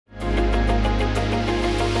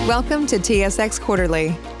Welcome to TSX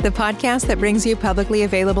Quarterly, the podcast that brings you publicly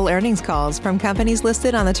available earnings calls from companies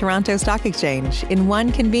listed on the Toronto Stock Exchange in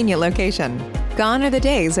one convenient location. Gone are the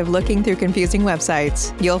days of looking through confusing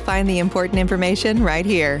websites. You'll find the important information right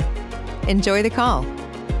here. Enjoy the call.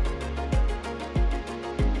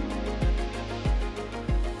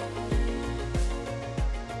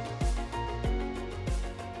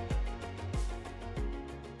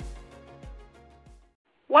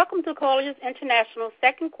 Welcome to Colliers International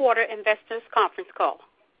Second Quarter Investors Conference Call.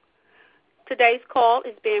 Today's call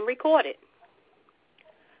is being recorded.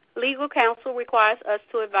 Legal counsel requires us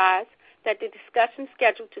to advise that the discussion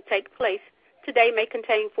scheduled to take place today may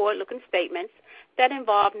contain forward-looking statements that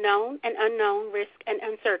involve known and unknown risks and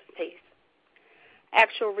uncertainties.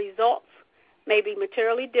 Actual results may be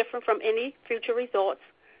materially different from any future results,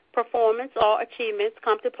 performance, or achievements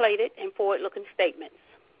contemplated in forward-looking statements.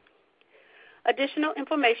 Additional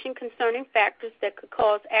information concerning factors that could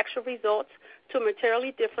cause actual results to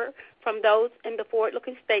materially differ from those in the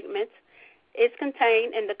forward-looking statements is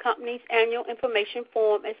contained in the company's annual information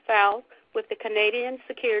form as filed with the Canadian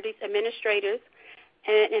Securities Administrators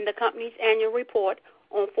and in the company's annual report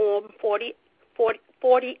on Form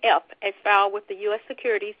 40F as filed with the U.S.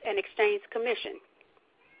 Securities and Exchange Commission.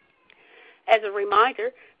 As a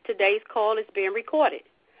reminder, today's call is being recorded.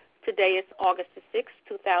 Today is August 6,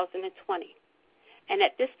 2020. And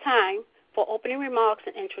at this time, for opening remarks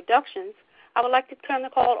and introductions, I would like to turn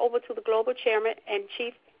the call over to the Global Chairman and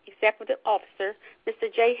Chief Executive Officer, Mr.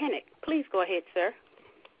 Jay Hennick. Please go ahead, sir.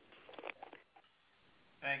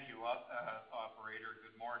 Thank you, Operator.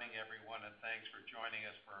 Good morning, everyone, and thanks for joining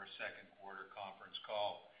us for our second quarter conference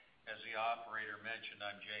call. As the Operator mentioned,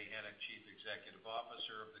 I'm Jay Hennick, Chief Executive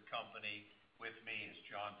Officer of the company. With me is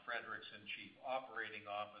John Friedrichsen, Chief Operating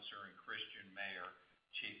Officer, and Christian Mayer,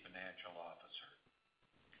 Chief Financial Officer.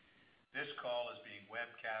 This call is being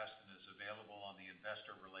webcast and is available on the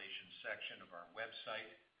Investor Relations section of our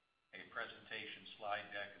website. A presentation slide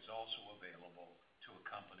deck is also available to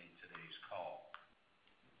accompany today's call.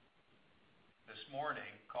 This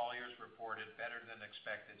morning, Colliers reported better than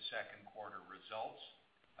expected second quarter results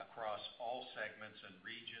across all segments and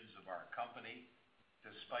regions of our company,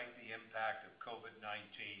 despite the impact of COVID-19,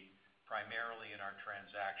 primarily in our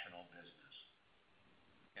transactional business.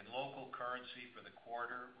 In local currency for the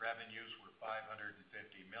quarter, revenues were $550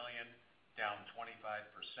 million, down 25%.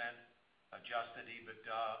 Adjusted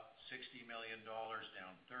EBITDA, $60 million,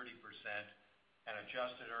 down 30%. And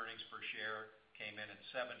adjusted earnings per share came in at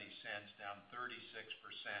 70 cents, down 36%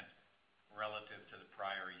 relative to the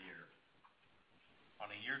prior year. On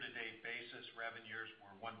a year-to-date basis, revenues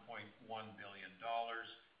were $1.1 billion,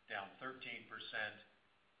 down 13%.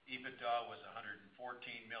 EBITDA was $114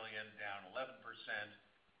 million, down 11%.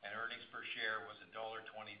 And earnings per share was $1.25,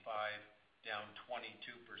 down 22%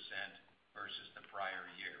 versus the prior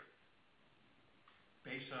year.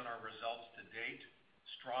 Based on our results to date,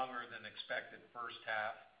 stronger than expected first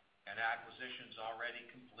half, and acquisitions already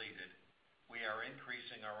completed, we are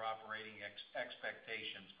increasing our operating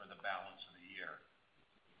expectations for the balance of the year.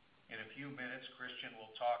 In a few minutes, Christian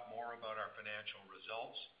will talk more about our financial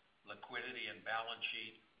results, liquidity and balance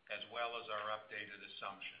sheet, as well as our updated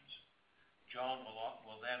assumptions. John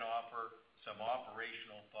will then offer some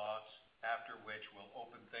operational thoughts, after which we'll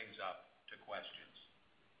open things up to questions.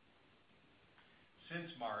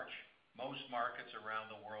 Since March, most markets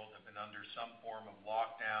around the world have been under some form of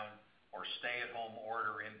lockdown or stay-at-home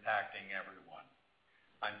order impacting everyone.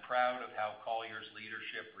 I'm proud of how Colliers'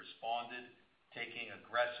 leadership responded, taking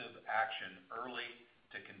aggressive action early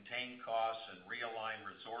to contain costs and realign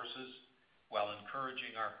resources, while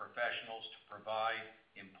encouraging our professionals to provide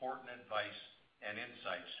important advice and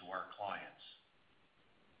insights to our clients.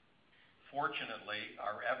 Fortunately,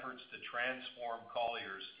 our efforts to transform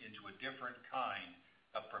Colliers into a different kind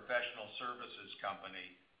of professional services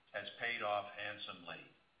company has paid off handsomely.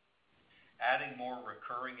 Adding more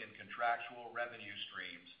recurring and contractual revenue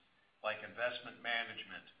streams like investment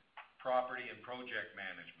management, property and project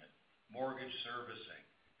management, mortgage servicing,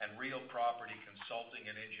 and real property consulting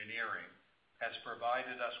and engineering has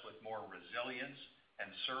provided us with more resilience and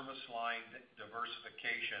service line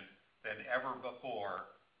diversification than ever before,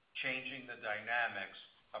 changing the dynamics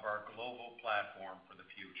of our global platform for the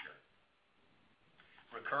future.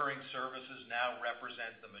 Recurring services now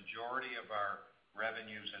represent the majority of our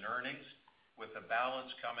revenues and earnings, with the balance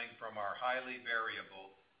coming from our highly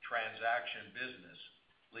variable transaction business,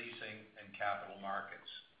 leasing, and capital markets.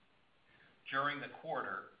 During the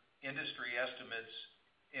quarter, industry estimates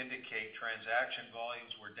indicate transaction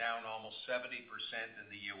volumes were down almost 70% in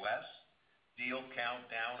the U.S., deal count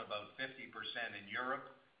down about 50% in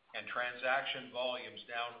Europe, and transaction volumes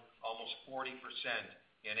down almost 40%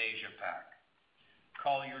 in Asia-Pac.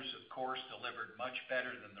 Colliers, of course, delivered much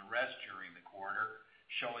better than the rest during the quarter,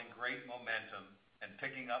 showing great momentum and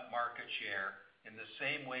picking up market share in the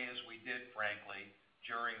same way as we did, frankly,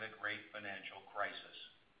 during the great financial crisis.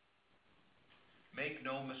 Make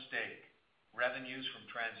no mistake, revenues from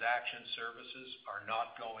transaction services are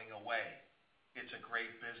not going away. It's a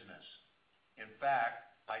great business. In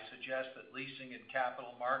fact, I suggest that leasing and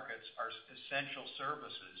capital markets are essential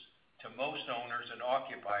services to most owners and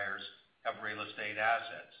occupiers of real estate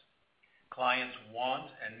assets. Clients want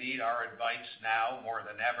and need our advice now more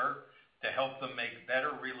than ever to help them make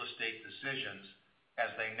better real estate decisions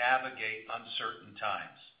as they navigate uncertain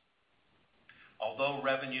times. Although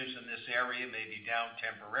revenues in this area may be down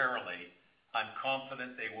temporarily, I'm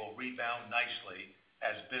confident they will rebound nicely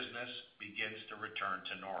as business begins to return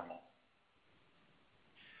to normal.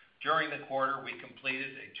 During the quarter, we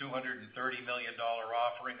completed a $230 million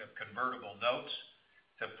offering of convertible notes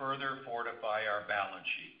to further fortify our balance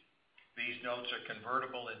sheet. These notes are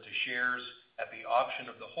convertible into shares at the option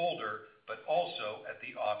of the holder, but also at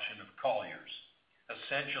the option of Colliers.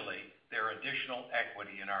 Essentially, they're additional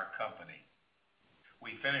equity in our company.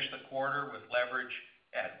 We finished the quarter with leverage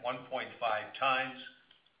at 1.5 times,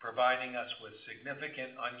 providing us with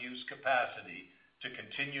significant unused capacity to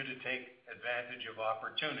continue to take advantage of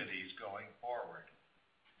opportunities going forward.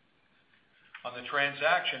 On the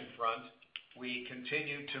transaction front, we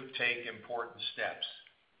continue to take important steps.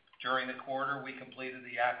 During the quarter, we completed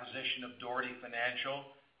the acquisition of Dougherty Financial,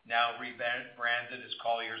 now rebranded as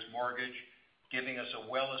Colliers Mortgage, giving us a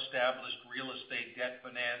well-established real estate debt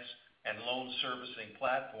finance and loan servicing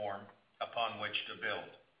platform upon which to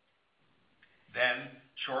build. Then,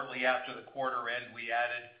 shortly after the quarter end, we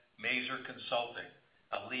added Maser Consulting,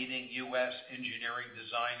 a leading U.S. engineering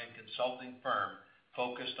design and consulting firm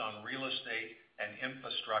focused on real estate and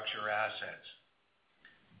infrastructure assets.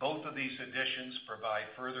 Both of these additions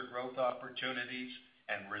provide further growth opportunities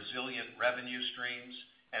and resilient revenue streams,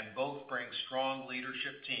 and both bring strong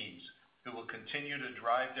leadership teams who will continue to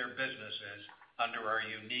drive their businesses under our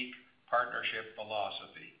unique partnership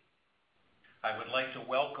philosophy. I would like to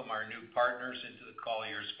welcome our new partners into the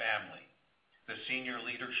Colliers family. The senior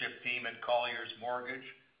leadership team at Colliers Mortgage,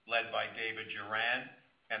 led by David Duran,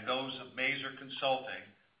 and those of Maser Consulting,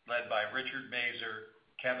 led by Richard Maser,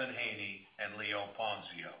 Kevin Haney, and Leo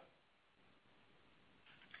Ponzio.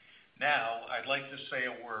 Now, I'd like to say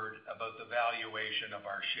a word about the valuation of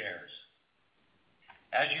our shares.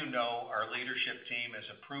 As you know, our leadership team has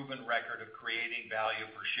a proven record of creating value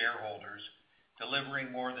for shareholders,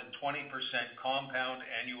 delivering more than 20% compound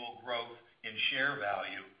annual growth in share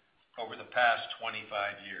value over the past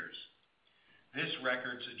 25 years. This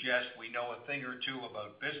record suggests we know a thing or two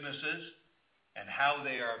about businesses and how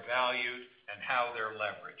they are valued and how they're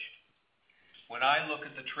leveraged. When I look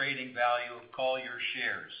at the trading value of Colliers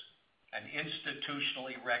shares, an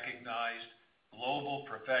institutionally recognized global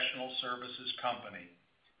professional services company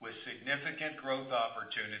with significant growth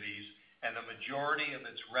opportunities and the majority of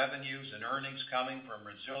its revenues and earnings coming from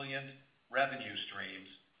resilient revenue streams,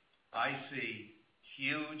 I see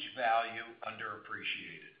huge value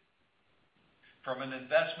underappreciated. From an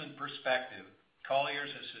investment perspective, Colliers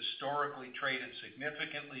has historically traded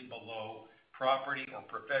significantly below property or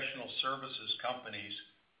professional services companies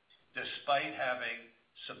despite having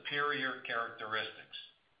superior characteristics.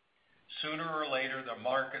 Sooner or later, the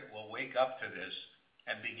market will wake up to this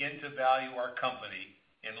and begin to value our company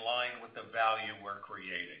in line with the value we're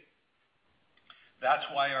creating. That's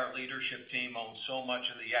why our leadership team owns so much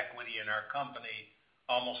of the equity in our company,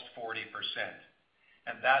 almost 40%.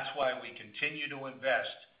 And that's why we continue to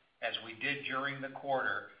invest, as we did during the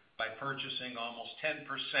quarter, by purchasing almost 10%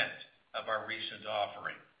 of our recent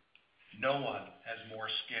offering. No one has more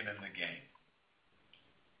skin in the game.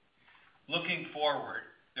 Looking forward,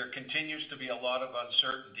 there continues to be a lot of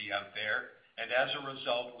uncertainty out there, and as a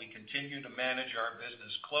result, we continue to manage our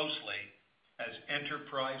business closely as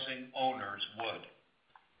enterprising owners would.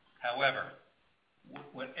 However,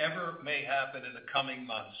 whatever may happen in the coming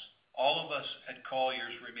months, all of us at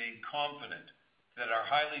Colliers remain confident that our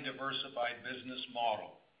highly diversified business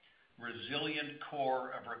model, resilient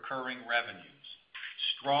core of recurring revenues,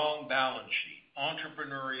 strong balance sheet,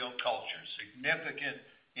 entrepreneurial culture, significant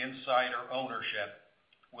insider ownership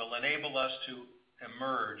will enable us to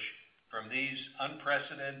emerge from these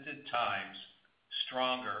unprecedented times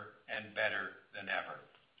stronger and better than ever.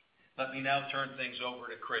 Let me now turn things over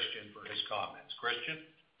to Christian for his comments. Christian?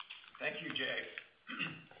 Thank you, Jay.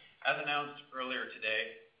 As announced earlier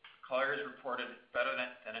today, Colliers reported better than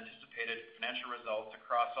anticipated financial results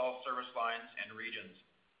across all service lines and regions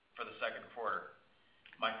for for the second quarter.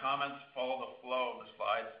 My comments follow the flow of the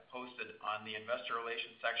slides posted on the investor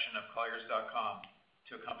relations section of Colliers.com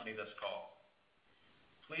to accompany this call.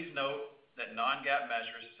 Please note that non-GAAP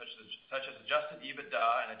measures such as adjusted EBITDA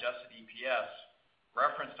and adjusted EPS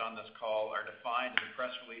referenced on this call are defined in the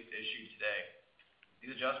press release issued today.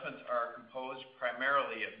 These adjustments are composed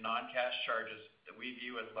primarily of non-cash charges that we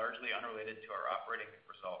view as largely unrelated to our operating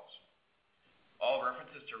results. All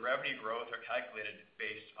references to revenue growth are calculated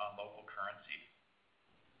based on local currency.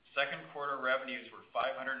 Second quarter revenues were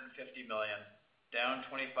 $550 million, down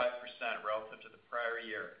 25% relative to the prior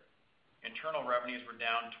year. Internal revenues were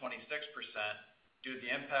down 26% due to the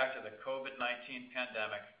impact of the COVID-19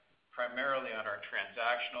 pandemic, primarily on our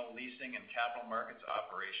transactional, leasing, and capital markets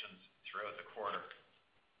operations throughout the quarter.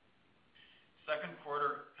 Second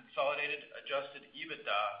quarter consolidated adjusted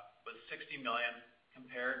EBITDA was $60 million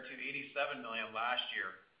compared to $87 million last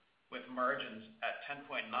year, with margins at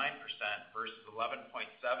 10.9% versus 11.7%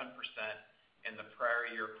 in the prior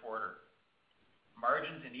year quarter.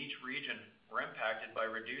 Margins in each region were impacted by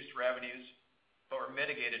reduced revenues, but were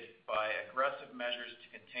mitigated by aggressive measures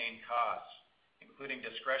to contain costs, including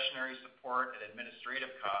discretionary support and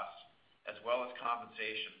administrative costs, as well as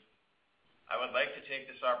compensation. I would like to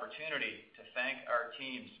take this opportunity to thank our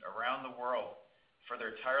teams around the world for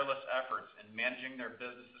their tireless efforts in managing their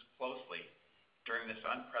businesses closely during this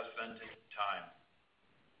unprecedented time.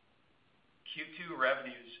 Q2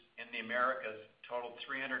 revenues in the Americas totaled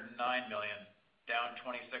 $309 million, down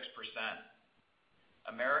 26%.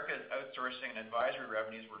 Americas outsourcing and advisory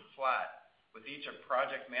revenues were flat, with each of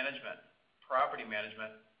project management, property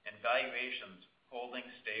management, and valuations holding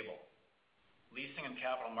stable. Leasing and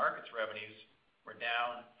capital markets revenues were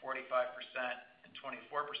down 45% and 24%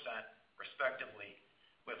 respectively,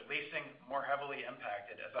 with leasing more heavily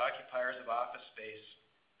impacted as occupiers of office space,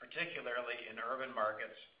 particularly in urban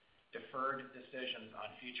markets, deferred decisions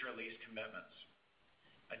on future lease commitments.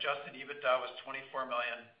 Adjusted EBITDA was $24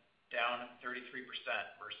 million, down 33%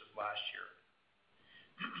 versus last year.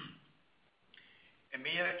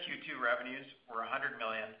 EMEA Q2 revenues were $100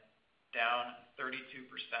 million, down 32%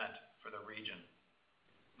 for the region.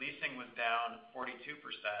 Leasing was down 42%,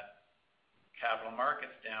 capital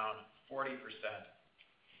markets down 40%,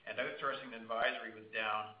 and outsourcing and advisory was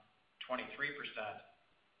down 23%,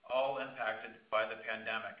 all impacted by the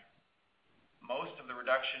pandemic. Most of the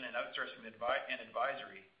reduction in outsourcing and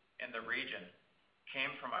advisory in the region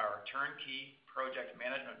came from our turnkey project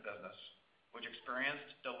management business, which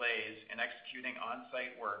experienced delays in executing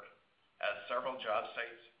on-site work as several job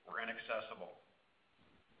sites were inaccessible.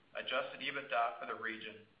 Adjusted EBITDA for the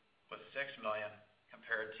region was $6 million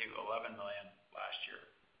compared to $11 million last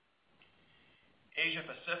year. Asia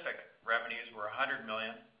Pacific revenues were $100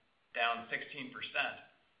 million, down 16%,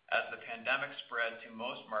 as the pandemic spread to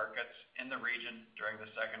most markets in the region during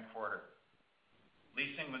the second quarter.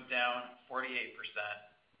 Leasing was down 48%,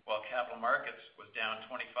 while capital markets was down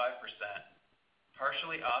 25%,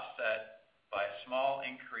 partially offset by a small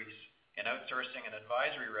increase in outsourcing and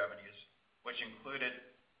advisory revenues, which included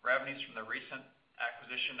revenues from the recent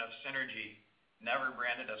acquisition of Synergy, never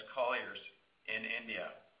branded as Colliers, in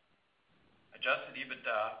India. Adjusted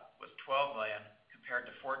EBITDA was $12 million compared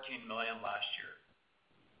to $14 million last year.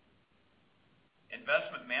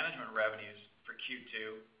 Investment management revenues for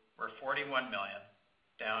Q2 were $41 million,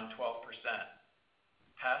 down 12%.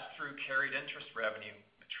 Pass-through carried interest revenue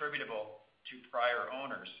attributable to prior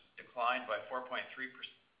owners declined by $4.3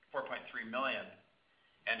 million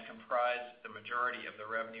and comprised the majority of the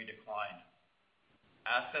revenue decline.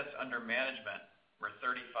 Assets under management were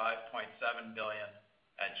 $35.7 billion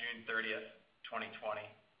at June 30th, 2020,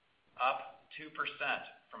 up 2%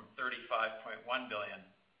 from $35.1 billion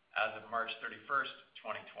as of March 31st,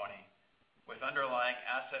 2020, with underlying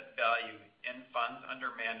asset value in funds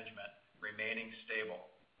under management remaining stable.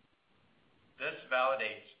 This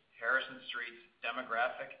validates Harrison Street's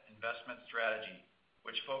demographic investment strategy,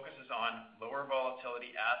 which focuses on lower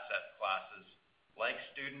volatility asset classes like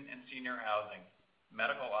student and senior housing,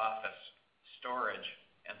 medical office, storage,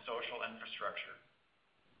 and social infrastructure.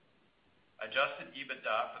 Adjusted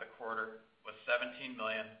EBITDA for the quarter was $17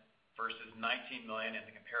 million versus $19 million in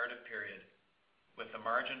the comparative period, with the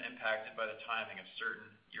margin impacted by the timing of certain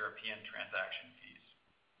European transaction fees.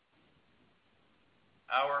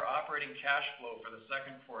 Our operating cash flow for the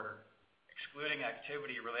second quarter, excluding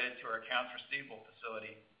activity related to our accounts receivable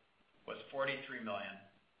facility, was $43 million,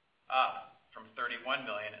 up from $31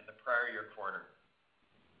 million in the prior year quarter.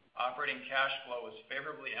 Operating cash flow was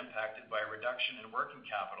favorably impacted by a reduction in working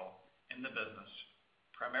capital in the business,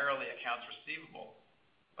 primarily accounts receivable,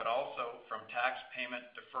 but also from tax payment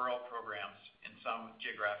deferral programs in some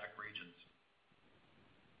geographic regions.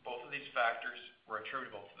 Both of these factors were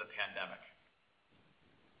attributable to the pandemic.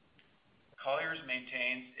 Colliers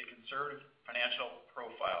maintains a conservative financial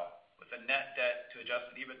profile with a net debt to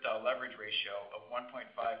adjusted EBITDA leverage ratio of 1.5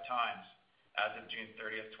 times as of June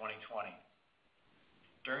 30th, 2020.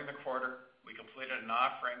 During the quarter, we completed an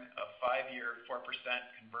offering of 5-year 4%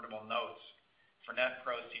 convertible notes for net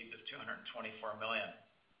proceeds of $224 million.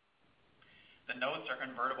 The notes are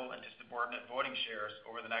convertible into subordinate voting shares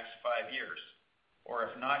over the next 5 years, or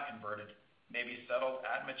if not converted, may be settled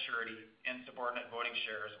at maturity in subordinate voting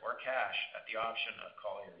shares or cash at the option of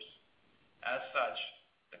Colliers. As such,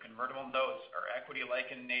 the convertible notes are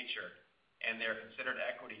equity-like in nature, and they are considered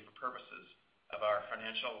equity for purposes of our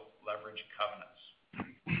financial leverage covenants.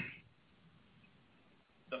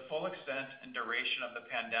 The full extent and duration of the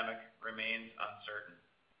pandemic remains uncertain.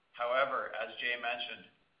 However, as Jay mentioned,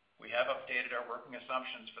 we have updated our working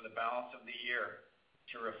assumptions for the balance of the year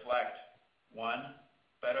to reflect 1,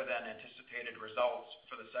 better than anticipated results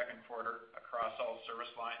for the second quarter across all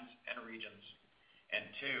service lines and regions, and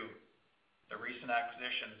 2, the recent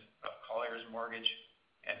acquisitions of Colliers Mortgage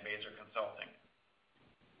and Maser Consulting.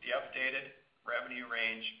 The updated revenue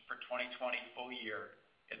range for 2020 full year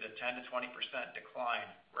is a 10 to 20% decline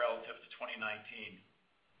relative to 2019.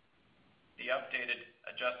 The updated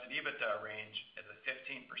adjusted EBITDA range is a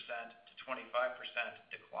 15% to 25%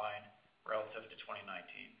 decline relative to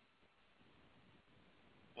 2019.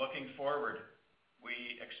 Looking forward,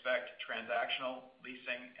 we expect transactional,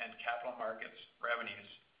 leasing, and capital markets revenues,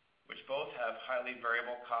 which both have highly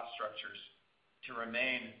variable cost structures, to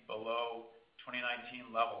remain below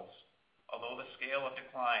 2019 levels, although the scale of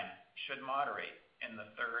decline should moderate in the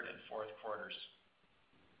third and fourth quarters.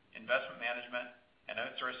 Investment management and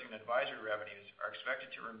outsourcing and advisory revenues are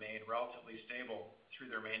expected to remain relatively stable through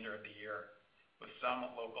the remainder of the year, with some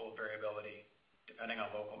local variability depending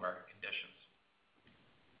on local market conditions.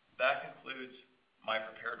 That concludes my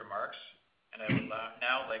prepared remarks, and I would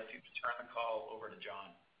now like to turn the call over to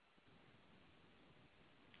John.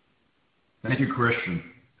 Thank you, Christian.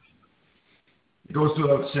 It goes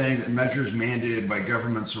without saying that measures mandated by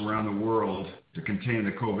governments around the world to contain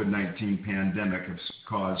the COVID-19 pandemic have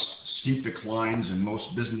caused steep declines in most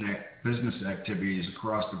business activities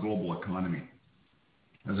across the global economy.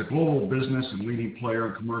 As a global business and leading player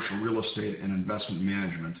in commercial real estate and investment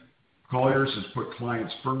management, Colliers has put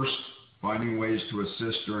clients first, finding ways to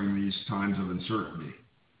assist during these times of uncertainty.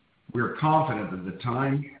 We are confident that the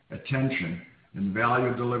time, attention, and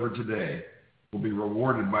value delivered today will be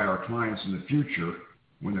rewarded by our clients in the future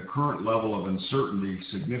when the current level of uncertainty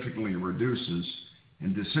significantly reduces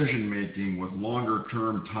and decision-making with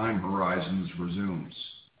longer-term time horizons resumes.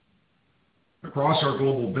 Across our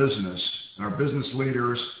global business, our business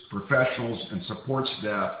leaders, professionals, and support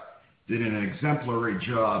staff did an exemplary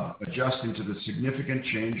job adjusting to the significant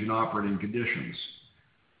change in operating conditions.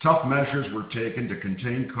 Tough measures were taken to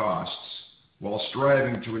contain costs while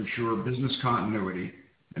striving to ensure business continuity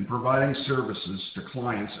and providing services to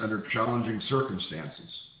clients under challenging circumstances.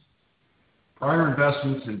 Prior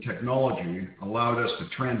investments in technology allowed us to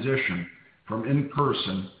transition from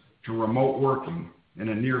in-person to remote working in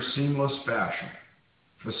a near seamless fashion,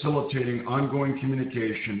 facilitating ongoing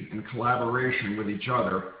communication and collaboration with each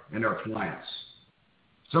other and our clients.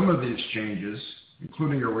 Some of these changes,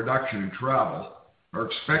 including a reduction in travel, are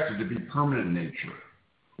expected to be permanent in nature,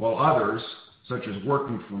 while others, such as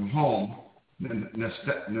working from home,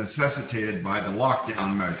 necessitated by the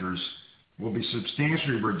lockdown measures, will be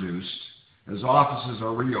substantially reduced as offices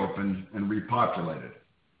are reopened and repopulated.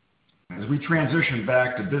 As we transition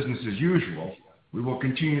back to business as usual, we will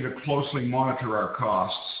continue to closely monitor our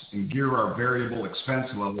costs and gear our variable expense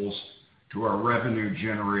levels to our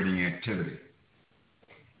revenue-generating activity.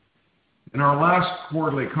 In our last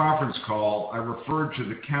quarterly conference call, I referred to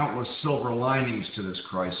the countless silver linings to this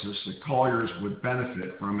crisis that Colliers would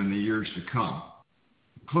benefit from in the years to come,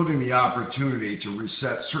 including the opportunity to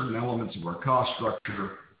reset certain elements of our cost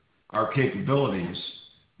structure, our capabilities,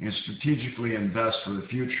 and strategically invest for the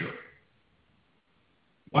future.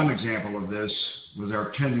 One example of this was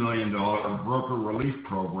our $10 million broker relief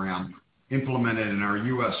program implemented in our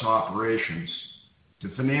U.S. operations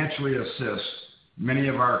to financially assist many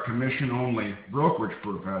of our commission-only brokerage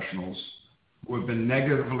professionals who have been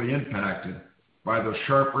negatively impacted by the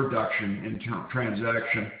sharp reduction in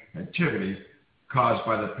transaction activity caused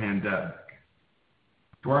by the pandemic.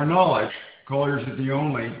 To our knowledge, Colliers is the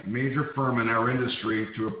only major firm in our industry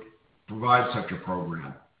to provide such a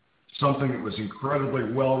program, something that was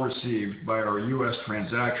incredibly well received by our U.S.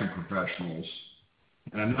 transaction professionals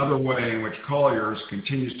and another way in which Colliers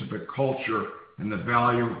continues to put culture and the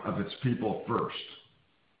value of its people first.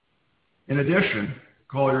 In addition,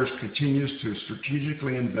 Colliers continues to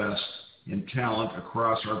strategically invest in talent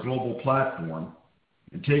across our global platform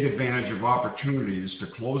and take advantage of opportunities to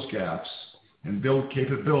close gaps and build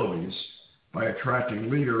capabilities by attracting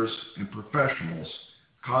leaders and professionals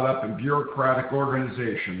caught up in bureaucratic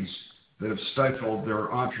organizations that have stifled their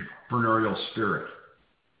entrepreneurial spirit.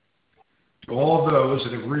 To all of those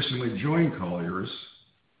that have recently joined Colliers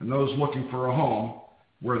and those looking for a home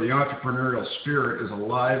where the entrepreneurial spirit is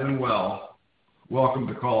alive and well, welcome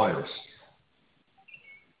to Colliers.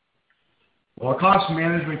 While cost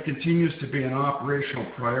management continues to be an operational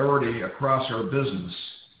priority across our business,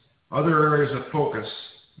 other areas of focus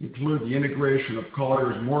include the integration of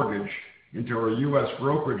Colliers Mortgage into our U.S.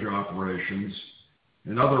 brokerage operations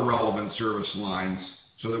and other relevant service lines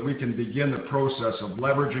so that we can begin the process of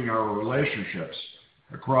leveraging our relationships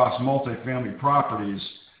across multifamily properties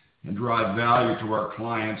and drive value to our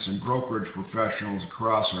clients and brokerage professionals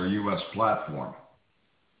across our U.S. platform.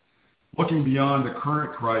 Looking beyond the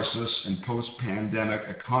current crisis and post-pandemic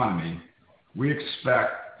economy, we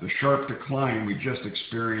expect the sharp decline we just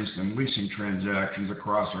experienced in leasing transactions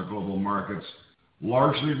across our global markets,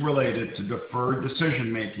 largely related to deferred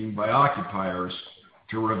decision-making by occupiers,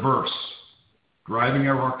 to reverse, driving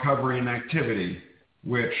a recovery in activity,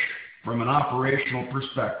 which, from an operational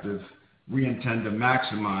perspective, we intend to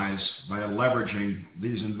maximize by leveraging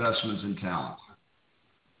these investments in talent.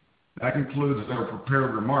 That concludes our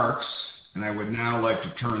prepared remarks, and I would now like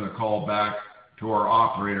to turn the call back to our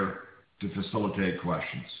operator to facilitate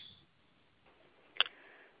questions.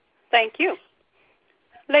 Thank you.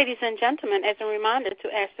 Ladies and gentlemen, as a reminder,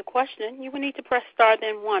 to ask the question, you will need to press star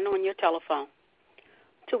then one on your telephone.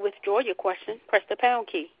 To withdraw your question, press the pound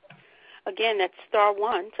key. Again, that's star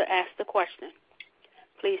one to ask the question.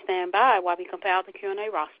 Please stand by while we compile the Q&A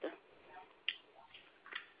roster.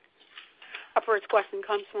 Our first question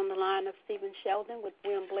comes from the line of Stephen Sheldon with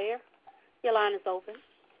William Blair. Your line is open.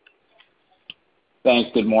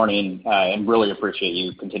 Thanks. Good morning, and really appreciate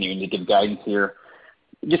you continuing to give guidance here.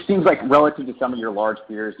 It just seems like relative to some of your large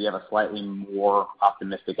peers, you have a slightly more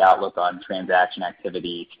optimistic outlook on transaction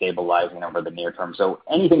activity stabilizing over the near term. So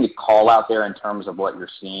anything to call out there in terms of what you're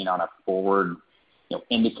seeing on a forward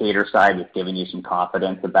indicator side that's giving you some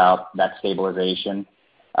confidence about that stabilization,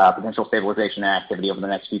 potential stabilization activity over the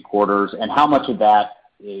next few quarters, and how much of that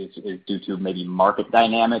is due to maybe market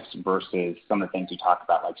dynamics versus some of the things you talked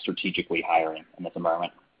about, like strategically hiring in this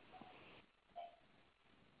environment?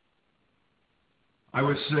 I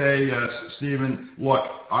would say, Stephen, look,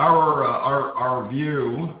 our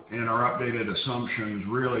view and our updated assumptions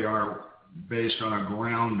really are based on a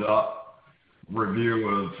ground-up review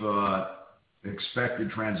of expected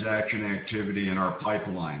transaction activity in our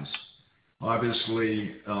pipelines.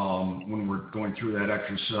 Obviously, when we're going through that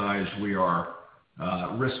exercise, we are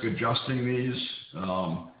risk adjusting these.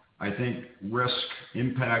 I think risk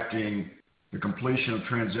impacting the completion of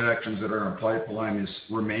transactions that are in pipeline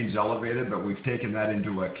remains elevated, but we've taken that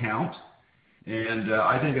into account. And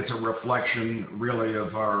I think it's a reflection really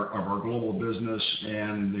of our global business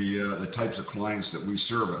and the types of clients that we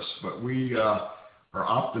service. But we are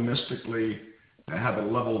optimistically have a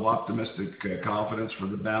level of optimistic confidence for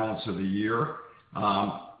the balance of the year.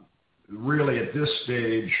 Really, at this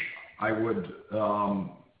stage, I would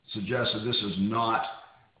suggest that this is not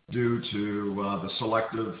due to the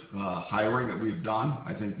selective hiring that we've done.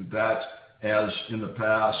 I think that as in the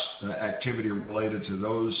past, activity related to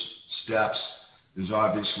those steps is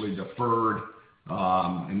obviously deferred,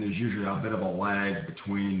 and there's usually a bit of a lag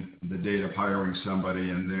between the date of hiring somebody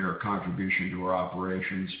and their contribution to our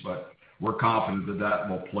operations. But we're confident that that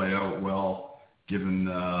will play out well, given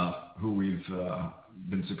who we've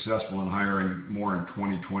been successful in hiring more in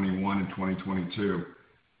 2021 and 2022.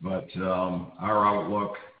 But our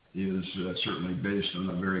outlook is certainly based on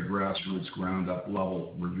a very grassroots, ground-up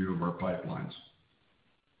level review of our pipelines.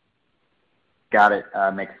 Got it.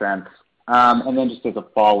 Makes sense. And then just as a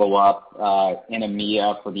follow-up, in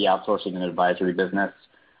EMEA for the outsourcing and advisory business,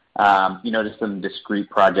 just some discrete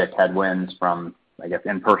project headwinds from, I guess,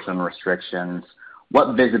 in-person restrictions.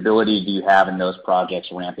 What visibility do you have in those projects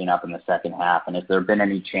ramping up in the second half? And has there been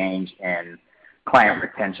any change in client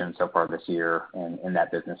retention so far this year in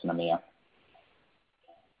that business in EMEA?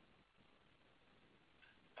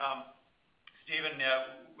 Stephen,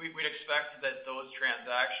 we'd expect that those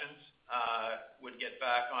transactions would get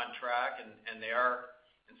back on track, and they are,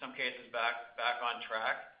 in some cases, back on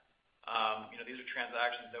track. These are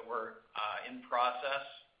transactions that were in process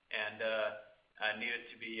and needed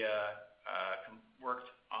to be worked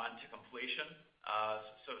on to completion.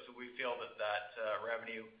 So we feel that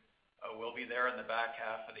revenue will be there in the back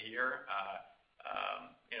half of the year.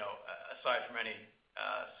 Aside from any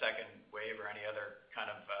second wave or any other kind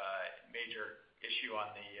of major issue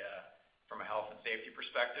from a health and safety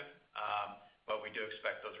perspective, but we do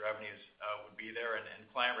expect those revenues would be there, and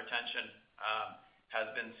client retention has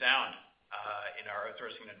been sound in our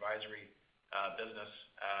outsourcing and advisory business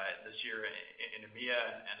this year in EMEA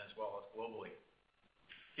and as well as globally.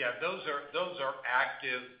 Yeah, those are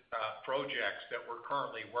active projects that we're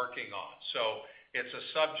currently working on. So it's a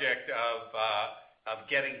subject of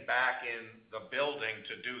getting back in the building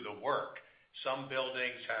to do the work. Some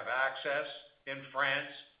buildings have access in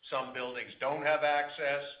France, some buildings don't have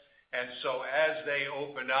access, and so as they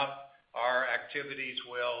open up, our activities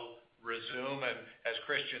will resume. And as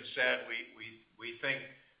Christian said, we think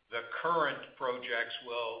the current projects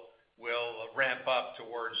will ramp up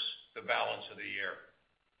towards the balance of the year.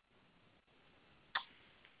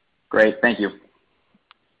 Great, thank you.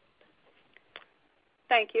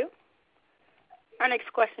 Thank you. Our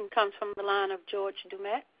next question comes from the line of George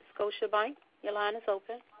Doumet, Scotiabank. Your line is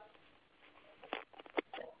open.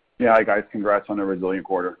 Yeah, hi guys. Congrats on a resilient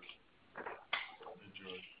quarter.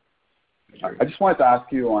 I just wanted to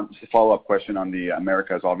ask you on just a follow-up question on the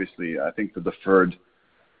Americas. Obviously, I think the deferred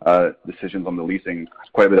decisions on the leasing has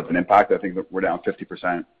quite a bit of an impact. I think that we're down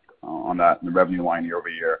 50% on that in the revenue line year over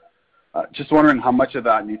year. Just wondering how much of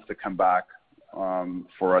that needs to come back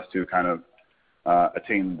for us to kind of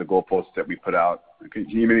attain the goalposts that we put out. Can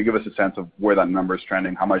you maybe give us a sense of where that number is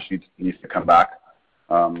trending? How much needs to come back?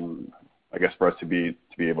 I guess for us to be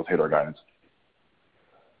able to hit our guidance.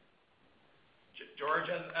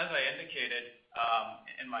 George, as I indicated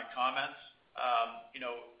in my comments,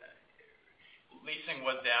 leasing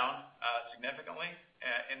was down significantly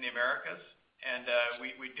in the Americas, and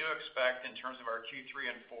we do expect in terms of our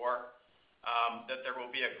Q3 and 4 that there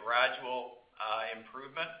will be a gradual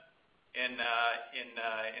improvement in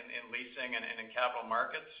leasing and in capital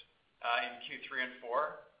markets in Q3 and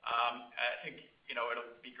 4. I think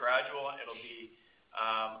it'll be gradual. It'll be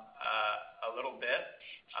a little bit.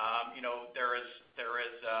 There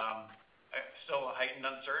is still a heightened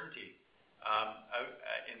uncertainty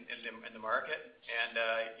in the market, and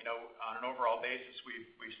on an overall basis,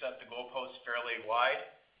 we've set the goalposts fairly wide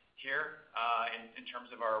here in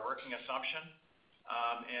terms of our working assumption.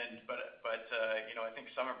 But I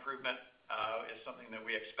think some improvement is something that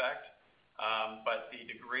we expect, but the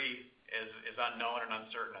degree is unknown and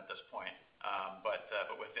uncertain at this point. But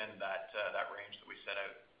within that range that we set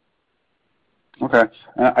out. Okay.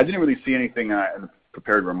 I didn't really see anything in the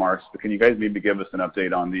prepared remarks, but can you guys maybe give us an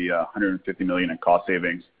update on the $150 million in cost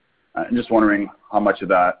savings? I'm just wondering how much of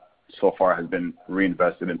that so far has been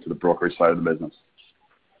reinvested into the brokerage side of the business.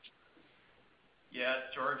 Yeah,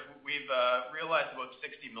 George, we've realized about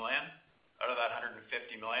 $60 million out of that $150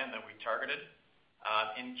 million that we targeted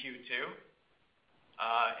in Q2.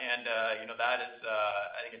 That is,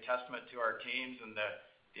 I think, a testament to our teams and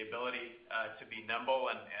the ability to be nimble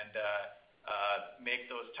and make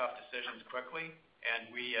those tough decisions quickly.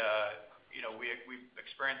 And we've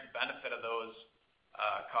experienced the benefit of those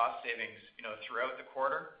cost savings, throughout the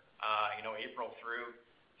quarter, April through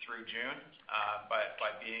June,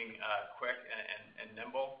 by being quick and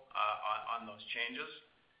nimble on those changes.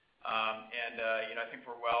 I think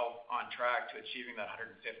we're well on track to achieving that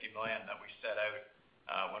 $150 million that we set out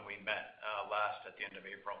when we met last at the end of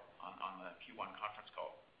April on the Q1 conference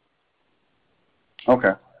call.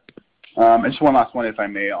 Okay. And just one last one, if I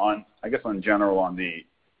may, on general on the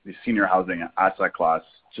senior housing asset class.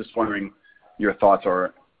 Just wondering your thoughts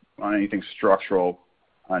are on anything structural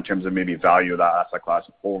in terms of maybe value of that asset class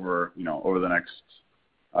over the next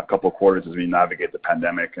couple of quarters as we navigate the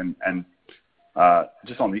pandemic, and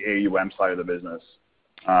just on the AUM side of the business,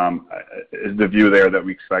 is the view there that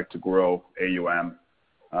we expect to grow AUM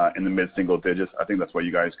in the mid-single digits? I think that's what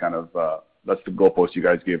you guys that's the goalpost you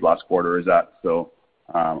guys gave last quarter. Is that still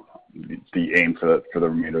the aim for the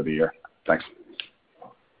remainder of the year? Thanks.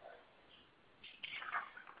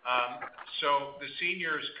 So the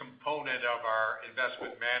seniors component of our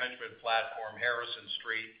investment management platform, Harrison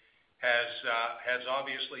Street, has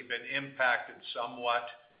obviously been impacted somewhat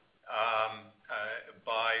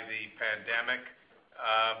by the pandemic,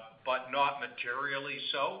 but not materially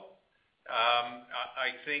so.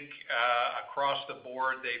 I think across the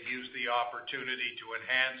board they've used the opportunity to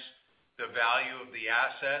enhance the value of the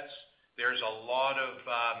assets. There's a lot of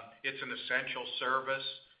it's an essential service.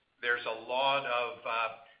 There's a lot of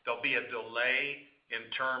there'll be a delay in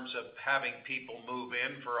terms of having people move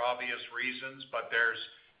in for obvious reasons, but there's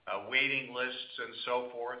waiting lists and so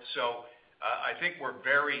forth. So I think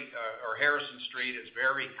Harrison Street is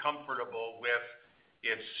very comfortable with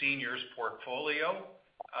its seniors portfolio.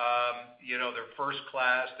 They're first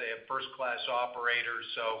class. They have first-class operators.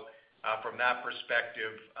 So from that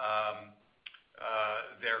perspective,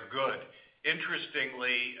 they're good.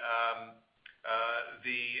 Interestingly,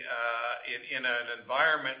 in an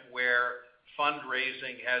environment where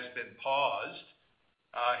fundraising has been paused,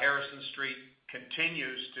 Harrison Street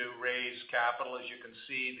continues to raise capital. As you can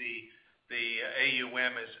see, the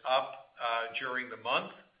AUM is up during the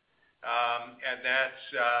month, and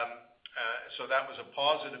so that was a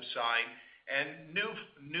positive sign. And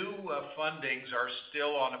new fundings are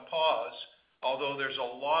still on a pause, although there's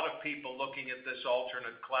a lot of people looking at this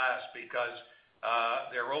alternate class because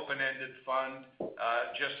their open-ended fund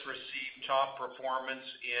just received top performance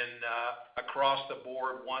in across the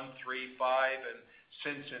board 1, 3, 5, and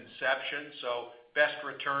since inception. So best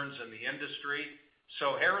returns in the industry.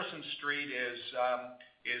 So Harrison Street is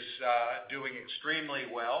doing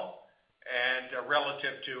extremely well, and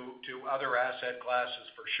relative to other asset classes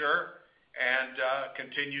for sure, and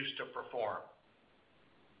continues to perform.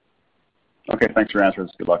 Okay, thanks for your answers.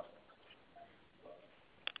 Good luck.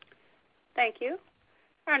 Thank you.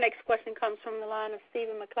 Our next question comes from the line of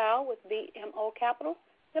Stephen MacLeod with BMO Capital.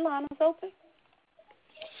 Your line is open.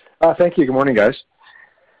 Thank you. Good morning, guys.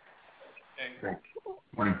 Hey.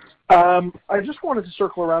 Morning. I just wanted to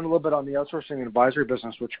circle around a little bit on the outsourcing and advisory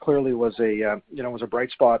business, which clearly was a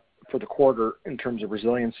bright spot for the quarter in terms of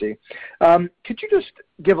resiliency. Could you just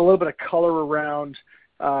give a little bit of color around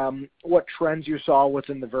what trends you saw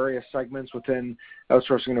within the various segments within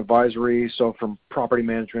outsourcing and advisory, so from property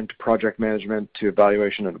management to project management to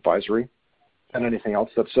evaluation and advisory, and anything else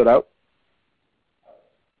that stood out?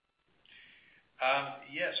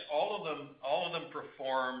 Yes, all of them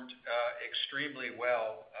performed extremely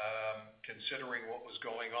well, considering what was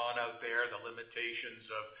going on out there, the limitations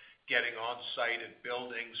of getting on site at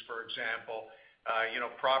buildings, for example.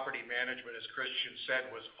 Property management, as Christian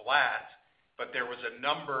said, was flat, but there was a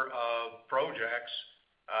number of projects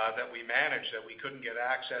that we managed that we couldn't get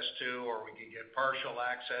access to, or we could get partial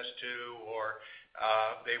access to, or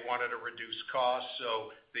they wanted to reduce costs,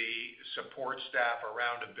 so the support staff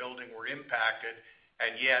around a building were impacted,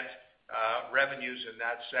 and yet revenues in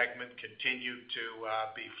that segment continued to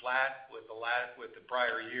be flat with the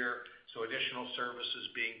prior year, so additional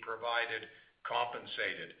services being provided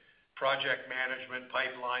compensated. Project management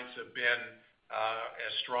pipelines have been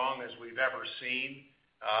as strong as we've ever seen.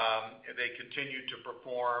 They continued to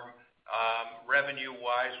perform.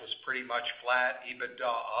 Revenue-wise was pretty much flat.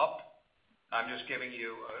 EBITDA up. I'm just giving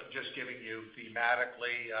you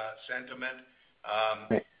thematically sentiment.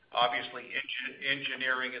 Obviously,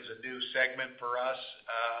 engineering is a new segment for us.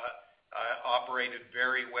 Operated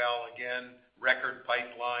very well again. Record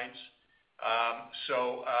pipelines.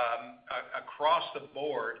 So across the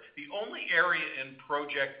board, the only area in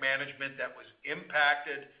project management that was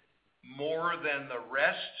impacted more than the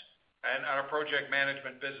rest, and our project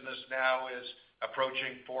management business now is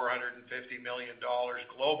approaching $450 million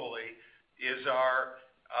globally, is our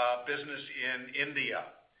business in India.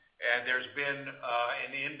 And there's been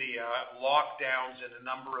in India lockdowns in a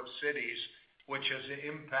number of cities, which has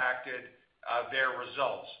impacted their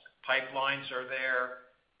results. Pipelines are there,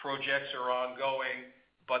 projects are ongoing,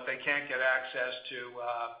 but they can't get access to,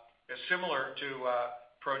 similar to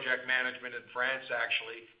project management in France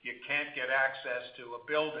actually, you can't get access to a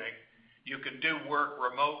building. You can do work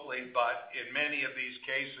remotely, but in many of these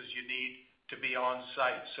cases you need to be on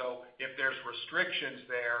site. So if there's restrictions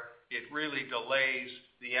there, it really delays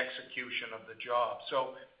the execution of the job.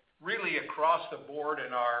 So really across the board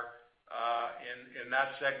in our in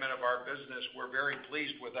that segment of our business, we're very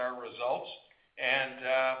pleased with our results, and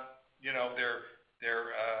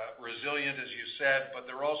they're resilient, as you said, but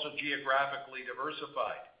they're also geographically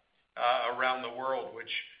diversified around the world,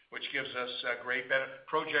 which gives us a great benefit.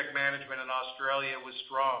 Project management in Australia was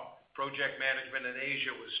strong. Project management in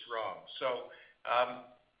Asia was strong. So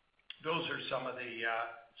those are some of the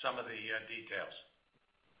details.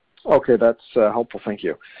 Okay, that's helpful. Thank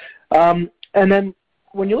you. And then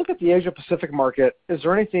when you look at the Asia Pacific market, is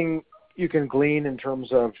there anything you can glean in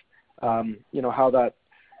terms of how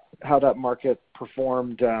that market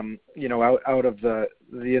performed out of the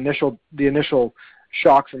initial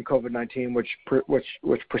shock from COVID-19, which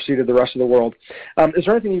preceded the rest of the world? Is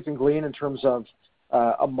there anything you can glean in terms of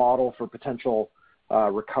a model for potential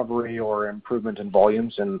recovery or improvement in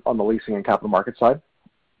volumes on the leasing and capital market side?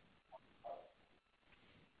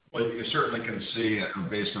 Well, you certainly can see,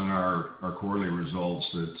 based on our quarterly results,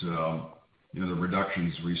 that the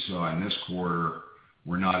reductions we saw in this quarter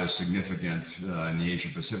were not as significant in the Asia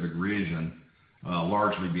Pacific region,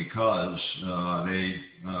 largely because they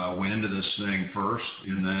went into this thing first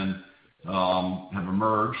and then have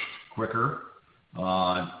emerged quicker.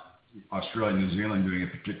 Australia and New Zealand doing a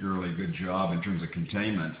particularly good job in terms of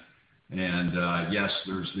containment. And yes,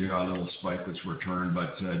 there's the little spike that's returned,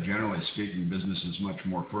 but generally speaking, business is much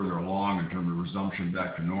more further along in terms of resumption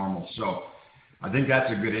back to normal. So I think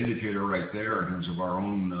that's a good indicator right there in terms of our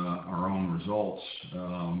own results.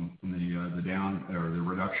 The down or the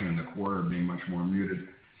reduction in the quarter being much more muted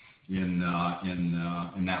in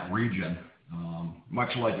that region,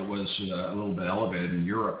 much like it was a little bit elevated in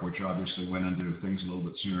Europe, which obviously went into things a little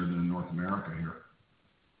bit sooner than in North America here.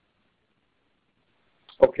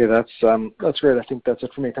 Okay, that's great. I think that's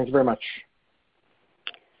it for me. Thank you very much.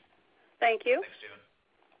 Thank you. Thanks, Stephen.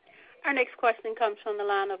 Our next question comes from the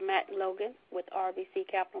line of Matt Logan with RBC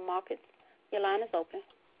Capital Markets. Your line is open.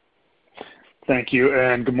 Thank you,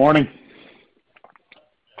 and good morning.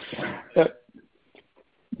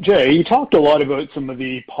 Jay, you talked a lot about some of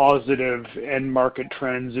the positive end market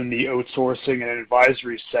trends in the outsourcing and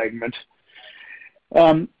advisory segment.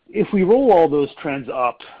 If we roll all those trends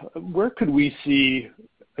up, where could we see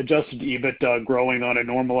adjusted EBITDA growing on a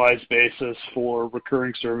normalized basis for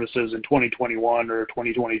recurring services in 2021 or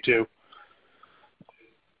 2022?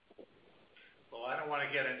 Well, I don't want to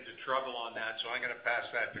get into trouble on that, so I'm going to pass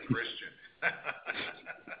that to Christian.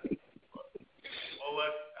 Well,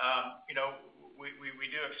 look, we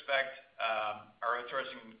do expect our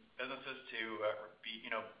outsourcing businesses to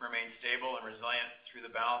remain stable and resilient through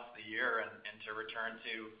the balance of the year and to return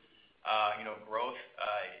to growth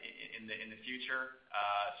in the future.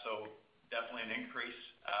 So definitely an increase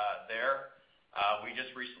there. We just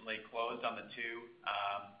recently closed on the two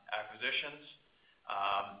acquisitions.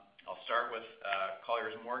 I'll start with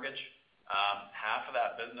Colliers Mortgage. Half of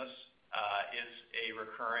that business is a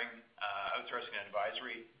recurring outsourcing and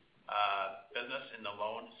advisory business in the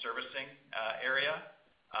loan servicing area.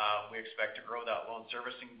 We expect to grow that loan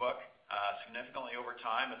servicing book significantly over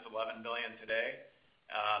time. It's $11 billion today,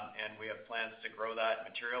 and we have plans to grow that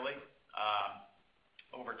materially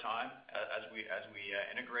over time as we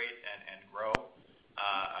integrate and grow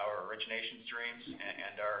our origination streams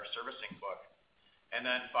and our servicing book. And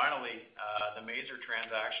then finally, the Maser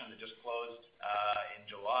transaction that just closed in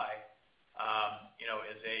July,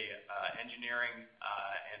 is a engineering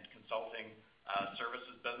and consulting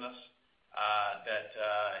services business that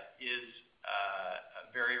is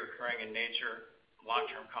very recurring in nature,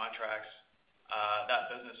 long-term contracts.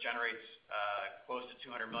 That business generates close to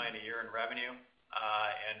 $200 million a year in revenue,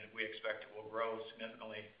 and we expect it will grow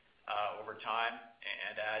significantly over time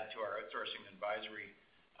and add to our outsourcing and advisory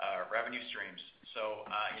revenue streams. So,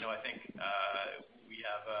 I think we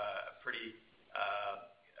have a pretty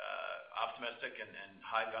optimistic and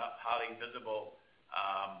highly visible,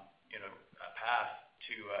 path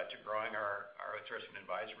to growing our outsourcing and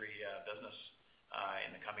advisory business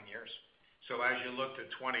in the coming years. So as you look to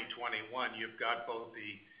 2021, you've got both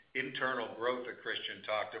the internal growth that Christian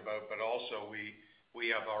talked about, but also we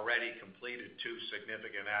have already completed two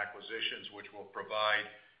significant acquisitions, which will provide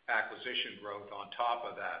acquisition growth on top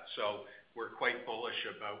of that. So we're quite bullish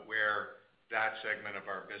about where that segment of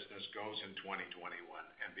our business goes in 2021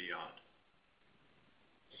 and beyond.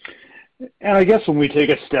 And I guess when we take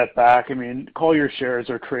a step back, Colliers shares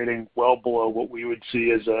are trading well below what we would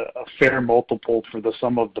see as a fair multiple for the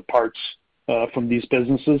sum of the parts from these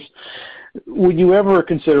businesses. Would you ever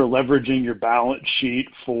consider leveraging your balance sheet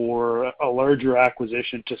for a larger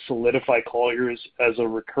acquisition to solidify Colliers as a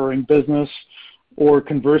recurring business? Or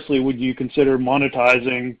conversely, would you consider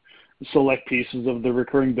monetizing select pieces of the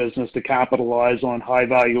recurring business to capitalize on high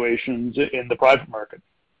valuations in the private market?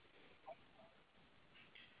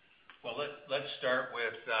 Well, let's start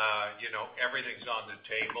with, everything's on the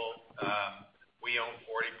table. We own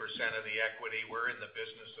 40% of the equity. We're in the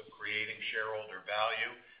business of creating shareholder value.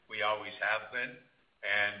 We always have been.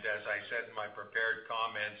 And as I said in my prepared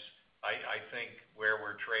comments, I think where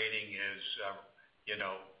we're trading is,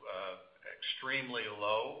 extremely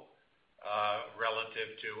low relative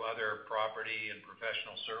to other property and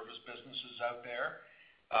professional service businesses out there.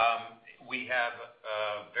 We have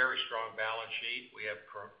a very strong balance sheet. We have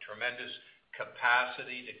tremendous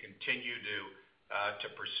capacity to continue to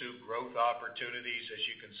pursue growth opportunities. As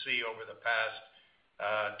you can see over the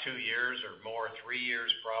past 2 years or more, 3 years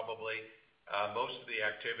probably, most of the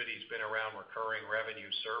activity has been around recurring revenue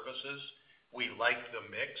services. We like the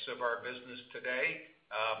mix of our business today,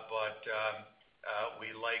 but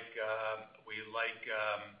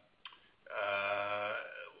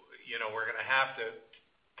we're going to have to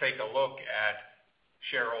take a look at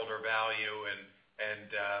shareholder value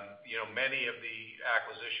And many of the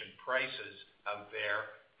acquisition prices out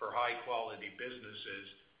there for high-quality businesses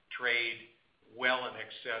trade well in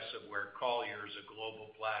excess of where Colliers, a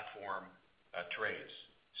global platform, trades.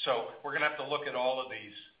 So we're going to have to look at all of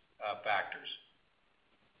these factors.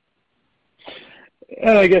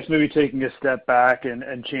 And I guess maybe taking a step back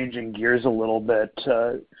and changing gears a little bit,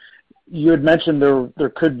 you had mentioned there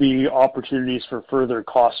could be opportunities for further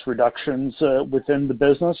cost reductions within the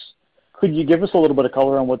business. Could you give us a little bit of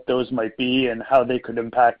color on what those might be and how they could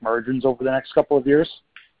impact margins over the next couple of years?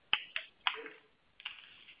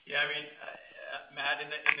 Yeah, Matt,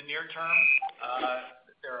 in the near term,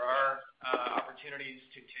 there are opportunities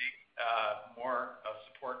to take more of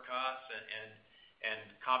support costs and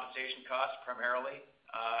compensation costs primarily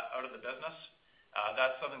out of the business.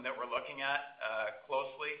 That's something that we're looking at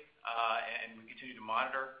closely, and we continue to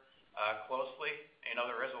monitor closely.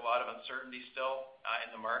 There is a lot of uncertainty still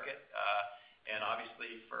in the market, and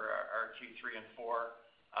obviously for our Q3 and 4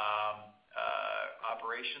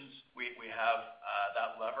 operations, we have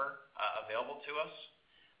that lever available to us.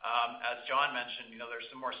 As John mentioned, there's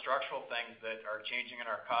some more structural things that are changing in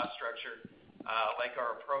our cost structure, like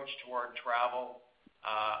our approach toward travel,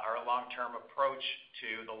 our long-term approach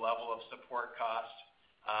to the level of support costs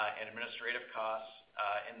and administrative costs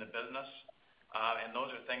in the business. And those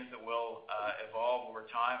are things that will evolve over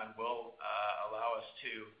time and will allow us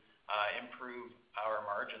to improve our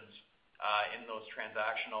margins in those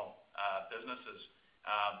transactional businesses,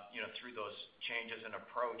 through those changes in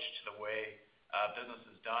approach to the way business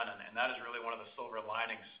is done. And that is really one of the silver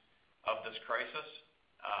linings of this crisis.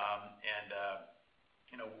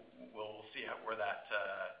 We'll see where that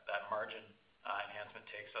margin enhancement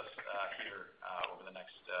takes us here over the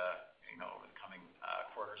next, over the coming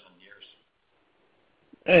quarters and years.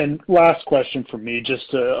 And last question for me,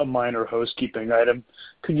 just a minor housekeeping item.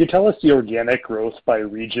 Could you tell us the organic growth by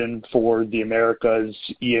region for the Americas,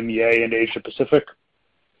 EMEA, and Asia Pacific?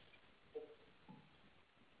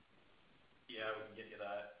 Yeah, we can get you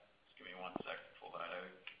that. Just give me 1 second to pull that out.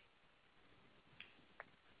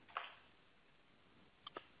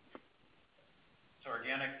 So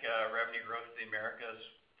organic revenue growth in the Americas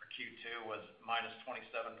for Q2 was minus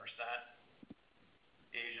 27%.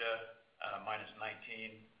 Asia, minus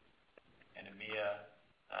 19%, and EMEA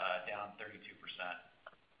down 32%.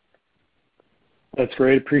 That's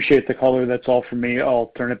great. Appreciate the color. That's all from me.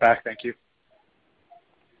 I'll turn it back. Thank you.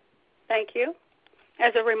 Thank you.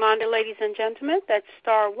 As a reminder, ladies and gentlemen, that's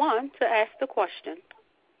star 1 to ask the question.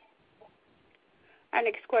 Our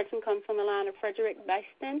next question comes from the line of Frederic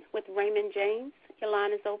Bastien with Raymond James. Your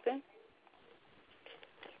line is open.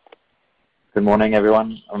 Good morning,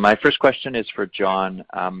 everyone. My first question is for John.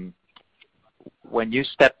 When you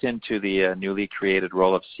stepped into the newly created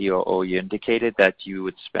role of COO, you indicated that you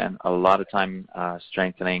would spend a lot of time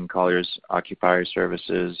strengthening Colliers Occupier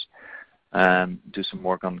Services, do some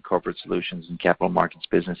work on corporate solutions and capital markets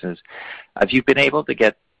businesses. Have you been able to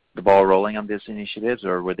get the ball rolling on these initiatives,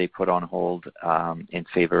 or were they put on hold in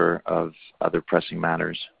favor of other pressing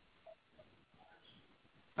matters?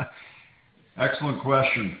 Excellent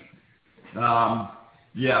question.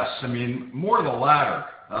 Yes, more of the latter.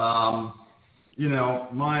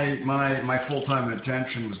 My full-time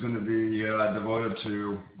attention was going to be devoted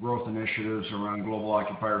to growth initiatives around Global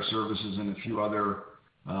Occupier Services and a few other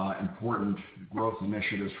important growth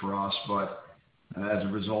initiatives for us. But as a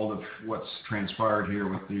result of what's transpired here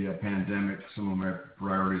with the pandemic, some of my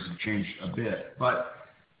priorities have changed a bit. But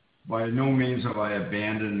by no means have I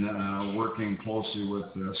abandoned working closely with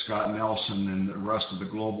Scott Nelson and the rest of the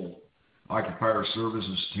Global Occupier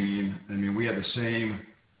Services team. We had the same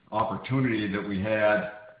opportunity that we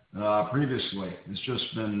had previously. It's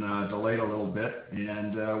just been delayed a little bit,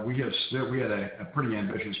 and we had a pretty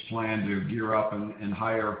ambitious plan to gear up and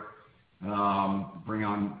hire, bring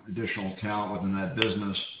on additional talent within that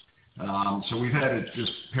business. So we've had to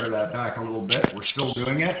just pare that back a little bit. We're still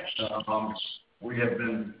doing it. We have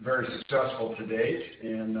been very successful to date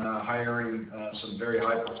in hiring some very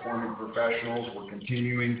high-performing professionals. We're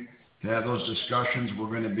continuing to have those discussions. We're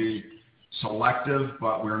going to be selective,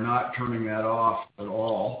 but we're not turning that off at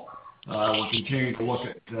all. We're continuing to look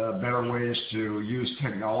at better ways to use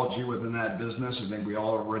technology within that business. I think we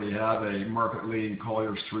already have a market-leading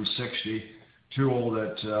Colliers 360 tool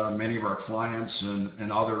that many of our clients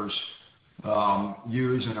and others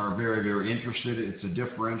use and are very, very interested. It's a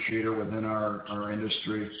differentiator within our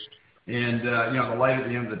industry. And, the light at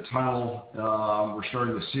the end of the tunnel, we're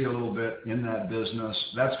starting to see a little bit in that business.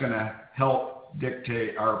 That's going to help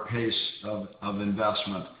dictate our pace of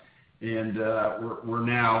investment. And we're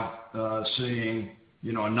now seeing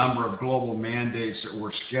a number of global mandates that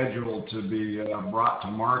were scheduled to be brought to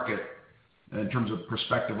market in terms of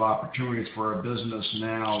prospective opportunities for our business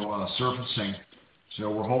now surfacing. So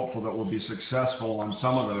we're hopeful that we'll be successful on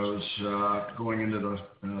some of those going into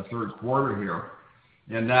the third quarter here.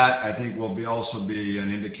 And that, I think, will also be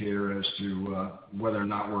an indicator as to whether or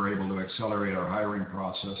not we're able to accelerate our hiring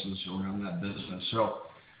processes around that business. So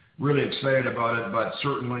really excited about it, but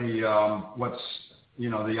certainly the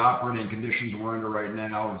operating conditions we're under right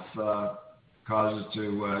now have caused us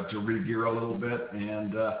to re-gear a little bit.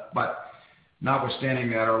 But notwithstanding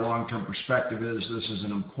that, our long-term perspective is this is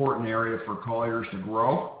an important area for Colliers to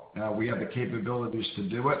grow. We have the capabilities to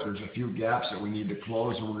do it. There's a few gaps that we need to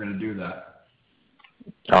close, and we're going to do that.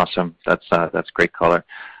 Awesome. That's great color.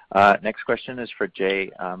 Next question is for Jay.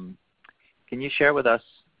 Can you share with us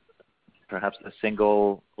perhaps the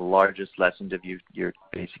single largest lesson that you're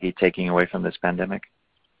basically taking away from this pandemic?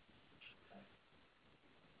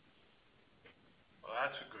 Well,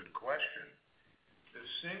 that's a good question.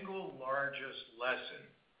 The single largest lesson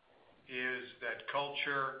is that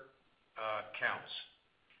culture counts.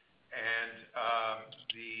 And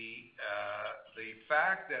the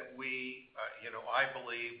fact that I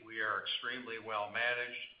believe we are extremely well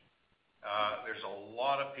managed. There's a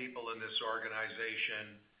lot of people in this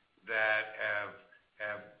organization that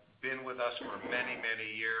have been with us for many, many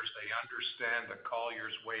years. They understand the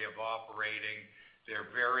Colliers way of operating.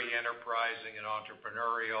 They're very enterprising and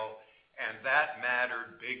entrepreneurial, and that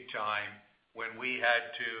mattered big time when we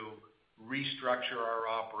had to restructure our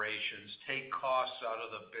operations, take costs out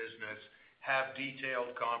of the business, have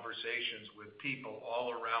detailed conversations with people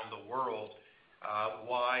all around the world,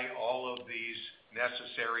 why all of these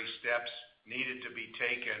necessary steps needed to be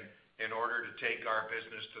taken in order to take our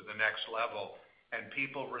business to the next level. And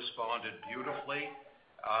people responded beautifully.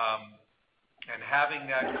 And having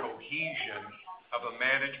that cohesion of a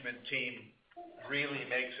management team really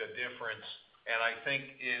makes a difference, and I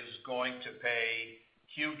think is going to pay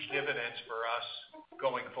huge dividends for us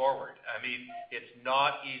going forward. I mean, it's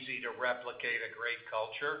not easy to replicate a great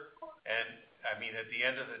culture. And I mean, at the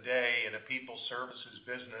end of the day, in a people services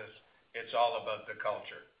business, it's all about the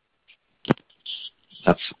culture.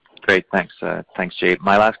 That's great. Thanks, Jay.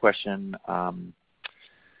 My last question,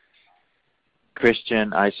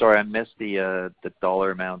 Christian. I missed the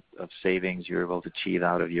dollar amount of savings you were able to achieve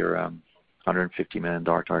out of your $150 million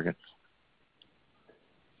target.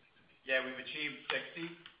 Yeah, we've achieved 60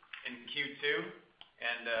 in Q2,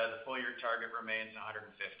 and the full year target remains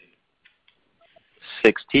 150.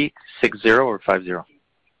 60, 60 or 50?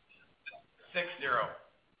 60.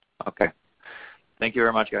 Okay. Thank you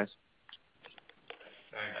very much, guys.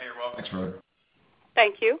 You're welcome. Thanks, Rod.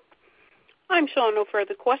 Thank you. I'm showing no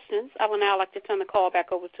further questions. I would now like to turn the call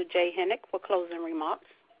back over to Jay Hennick for closing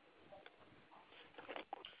remarks.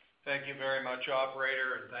 Thank you very much,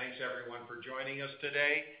 operator, and thanks everyone for joining us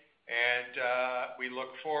today. And we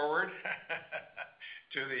look forward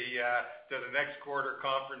to the next quarter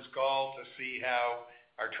conference call to see how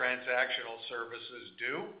our transactional services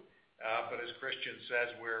do. But as Christian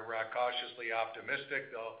says, we're cautiously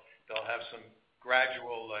optimistic. They'll have some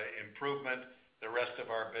gradual improvement. The rest of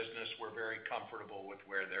our business, we're very comfortable with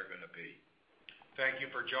where they're going to be. Thank you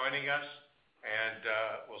for joining us, and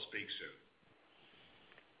we'll speak soon.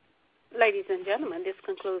 Ladies and gentlemen, this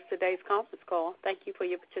concludes today's conference call. Thank you for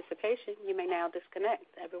your participation. You may now disconnect.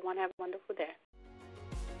 Everyone have a wonderful day.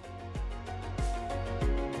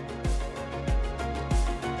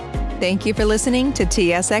 Thank you for listening to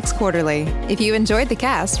TSX Quarterly. If you enjoyed the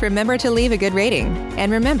cast, remember to leave a good rating.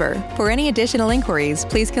 And remember, for any additional inquiries,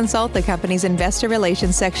 please consult the company's investor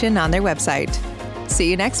relations section on their website. See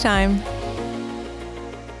you next time.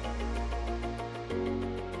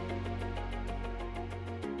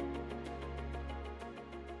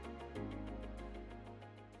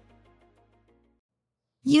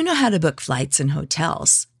 You know how to book flights and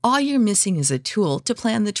hotels. All you're missing is a tool to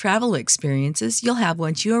plan the travel experiences you'll have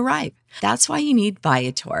once you arrive. That's why you need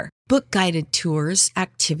Viator. Book guided tours,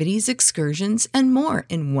 activities, excursions, and more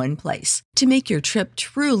in one place to make your trip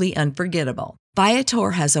truly unforgettable.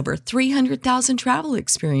 Viator has over 300,000 travel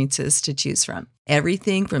experiences to choose from.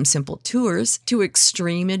 Everything from simple tours to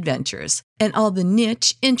extreme adventures and all the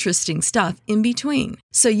niche, interesting stuff in between.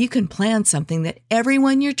 So you can plan something that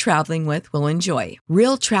everyone you're traveling with will enjoy.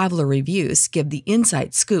 Real traveler reviews give the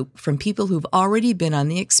inside scoop from people who've already been on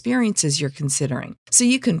the experiences you're considering. So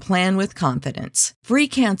you can plan with confidence. Free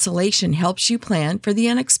cancellation helps you plan for the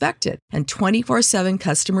unexpected. And 24/7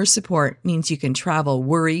 customer support means you can travel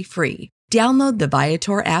worry-free. Download the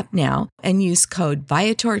Viator app now and use code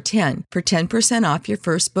Viator10 for 10% off your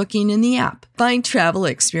first booking in the app. Find travel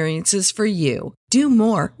experiences for you. Do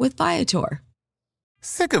more with Viator.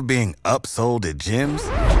 Sick of being upsold at gyms?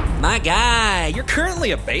 My guy, you're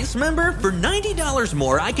currently a base member? For $90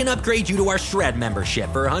 more, I can upgrade you to our Shred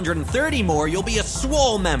membership. For $130 more, you'll be a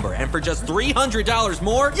Swole member. And for just $300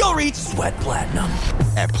 more, you'll reach Sweat Platinum.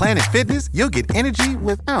 At Planet Fitness, you'll get energy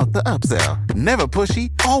without the upsell. Never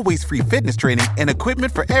pushy, always free fitness training and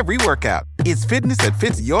equipment for every workout. It's fitness that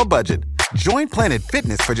fits your budget. Join Planet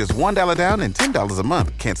Fitness for just $1 down and $10 a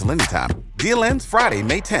month. Cancel anytime. Deal ends Friday,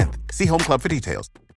 May 10th. See Home Club for details.